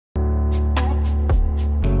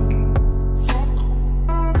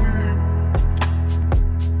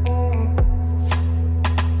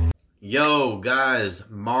guys,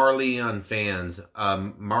 Marillion fans,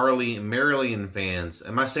 Marillion fans.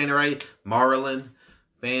 Am I saying it right? Marillion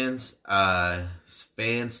fans,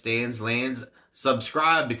 stands, lands.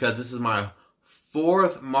 Subscribe because this is my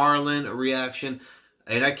 4th Marillion reaction.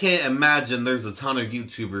 And I can't imagine there's a ton of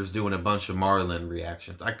YouTubers doing a bunch of Marillion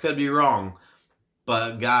reactions. I could be wrong.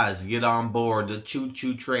 But guys, get on board the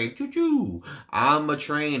choo-choo train. Choo-choo. I'm a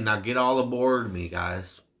train. Now get all aboard me,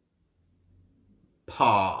 guys.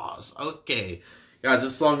 Pause. Okay. Guys,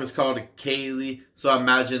 this song is called Kayleigh. So I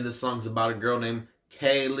imagine this song's about a girl named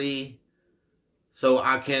Kayleigh. So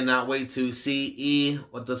I cannot wait to see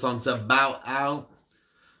what the song's about out.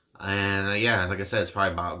 And yeah, like I said, it's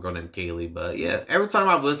probably about a girl named Kayleigh. But yeah, every time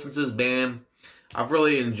I've listened to this band, I've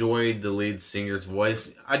really enjoyed the lead singer's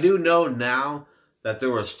voice. I do know now that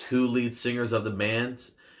there was 2 lead singers of the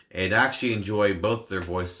band. And I actually enjoy both their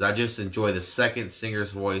voices. I just enjoy the second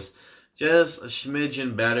singer's voice just a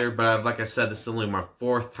smidgen better. But like I said, this is only my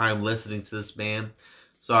 4th time listening to this band.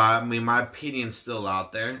 So, I mean, my opinion's still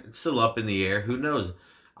out there. It's still up in the air. Who knows?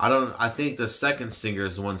 I think the second singer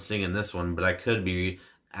is the one singing this one, but I could be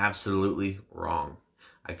absolutely wrong.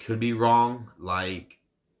 I could be wrong like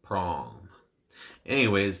prom.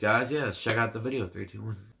 Anyways, guys, yeah, let's check out the video. 3, 2,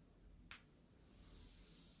 1.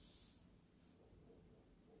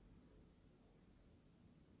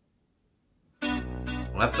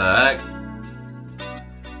 What the heck?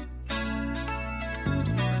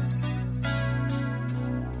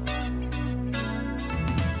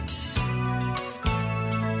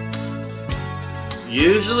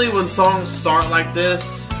 Usually when songs start like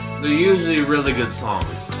this, they're usually really good songs.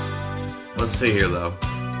 Let's see here though.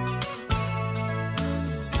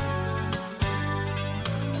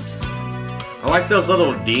 I like those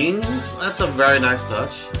little dings. That's a very nice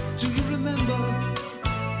touch. Do you remember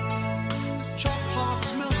chalk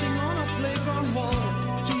hearts melting on a playground wall?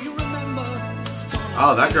 Do you remember?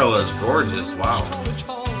 Oh, that girl is gorgeous. Wow.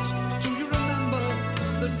 Do you remember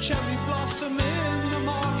the cherry blossom in the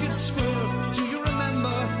market square? Do you remember?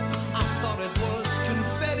 I thought it was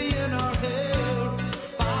confetti in our hair.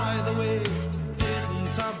 By the way,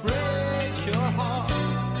 didn't I break your heart?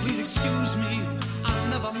 Please excuse me, I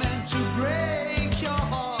never meant to break your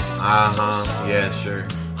heart. Yeah, sure.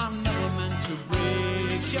 I never meant to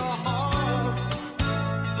break your heart,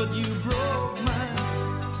 but you broke mine.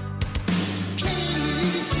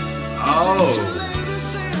 Kayleigh, oh. is it too late to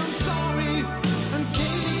say I'm sorry? And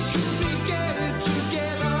Kayleigh, could we get it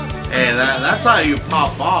together? Hey, that's how you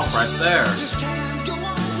pop off right there. Just can't go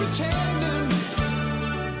on pretending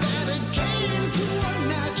that it came to a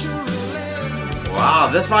natural end. Wow,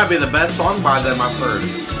 this might be the best song by them I've heard.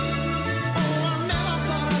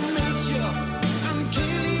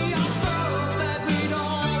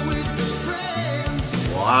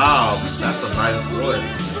 Wow, that's a nice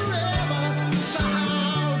voice.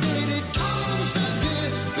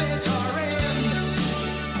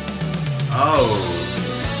 Oh,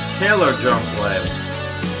 killer drum play.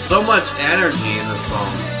 So much energy in this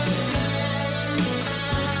song.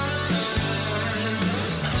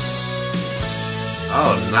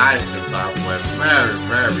 Oh, nice guitar play. Very,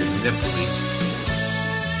 very nipply.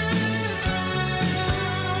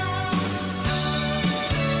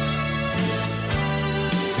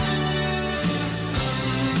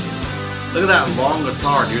 Look at that long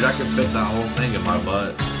guitar, dude. I could fit that whole thing in my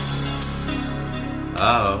butt.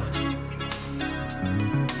 Uh-oh.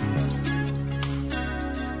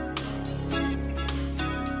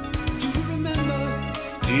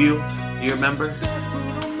 Do you remember?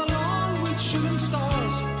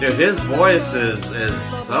 Dude, his voice is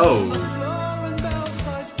so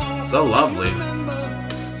lovely.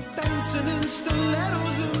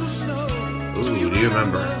 Ooh, do you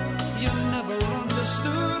remember?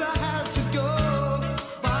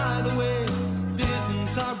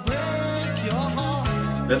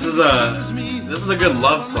 This is a good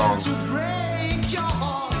love song.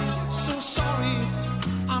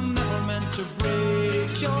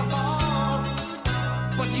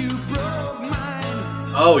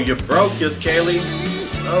 Oh, you broke his Kayleigh?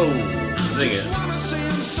 Oh, sing it.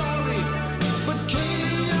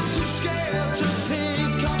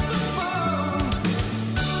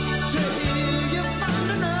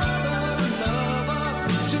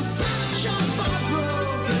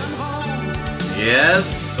 Yes,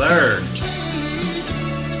 sir.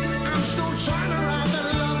 I'm still trying to write that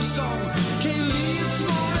love song. Kayleigh, it's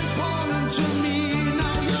more important to me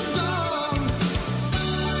now you're gone.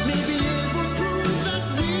 Maybe it would prove that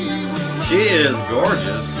we were right. She is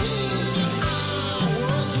gorgeous.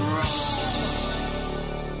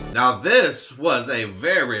 Now this was a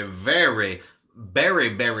very, very, Berry,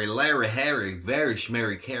 Larry, Harry, very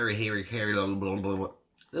schmerry, carry, Harry, blah, blah, blah, blah.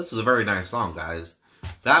 This was a very nice song, guys.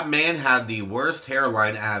 That man had the worst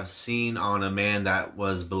hairline I have seen on a man that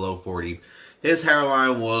was below 40. His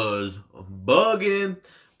hairline was bugging,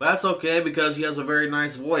 but that's okay because he has a very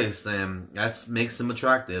nice voice, and that makes him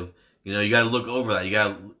attractive. You know, you got to look over that.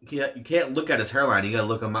 You can't look at his hairline. You got to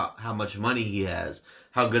look at how much money he has,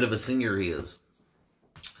 how good of a singer he is.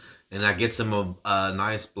 And that gets him a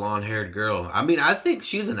nice blonde-haired girl. I mean, I think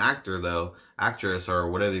she's an actor, though. Actress, or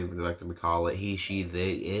whatever you like to call it. He, she,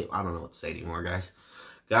 they, it. I don't know what to say anymore, guys.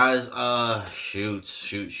 Guys, shoot.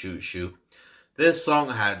 This song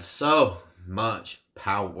had so much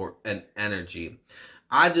power and energy.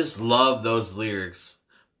 I just love those lyrics.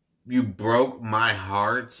 You broke my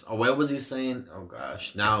heart. Oh, what was he saying? Oh,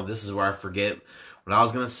 gosh. Now, this is where I forget what I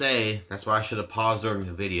was going to say. That's why I should have paused during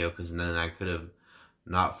the video, because then I could have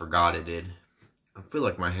not forgot it did. I feel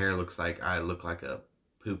like my hair looks like I look like a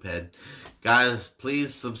poop head. Guys,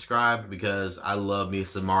 please subscribe because I love me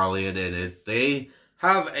some Marillion, and they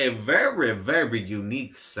have a very, very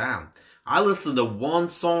unique sound. I listened to one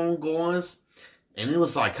song, guys, and it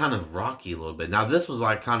was like kind of rocky a little bit. Now this was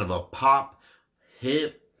like kind of a pop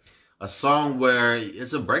hit, a song where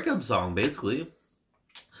it's a breakup song basically.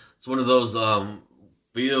 It's one of those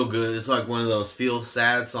feel good. It's like one of those feel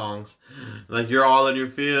sad songs. Like you're all in your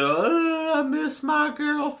feel. Oh, I miss my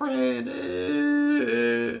girlfriend.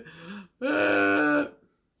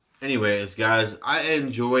 Anyways, guys, I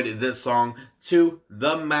enjoyed this song to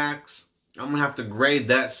the max. I'm gonna have to grade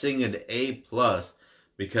that sing an A+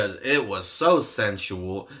 because it was so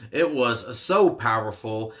sensual. It was so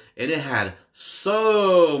powerful, and it had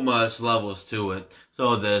so much levels to it.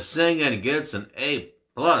 So the singing gets an A+.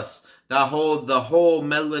 The whole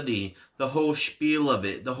melody, the whole spiel of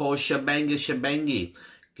it, the whole shebangy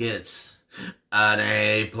gets an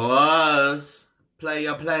A+.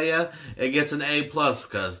 Player, it gets an A+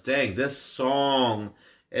 because dang, this song,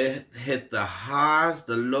 it hit the highs,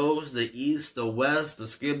 the lows, the east, the west, the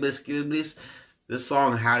skibblies. This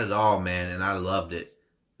song had it all, man, and I loved it.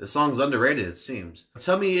 This song's underrated, it seems.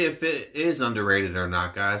 Tell me if it is underrated or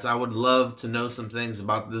not, guys. I would love to know some things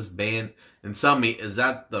about this band. And tell me, is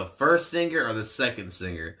that the first singer or the second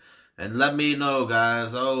singer? And let me know,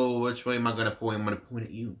 guys. Oh, which way am I going to point? I'm going to point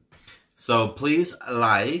at you. So please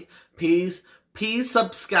like, please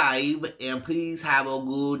subscribe, and please have a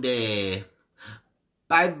good day.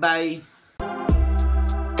 Bye-bye.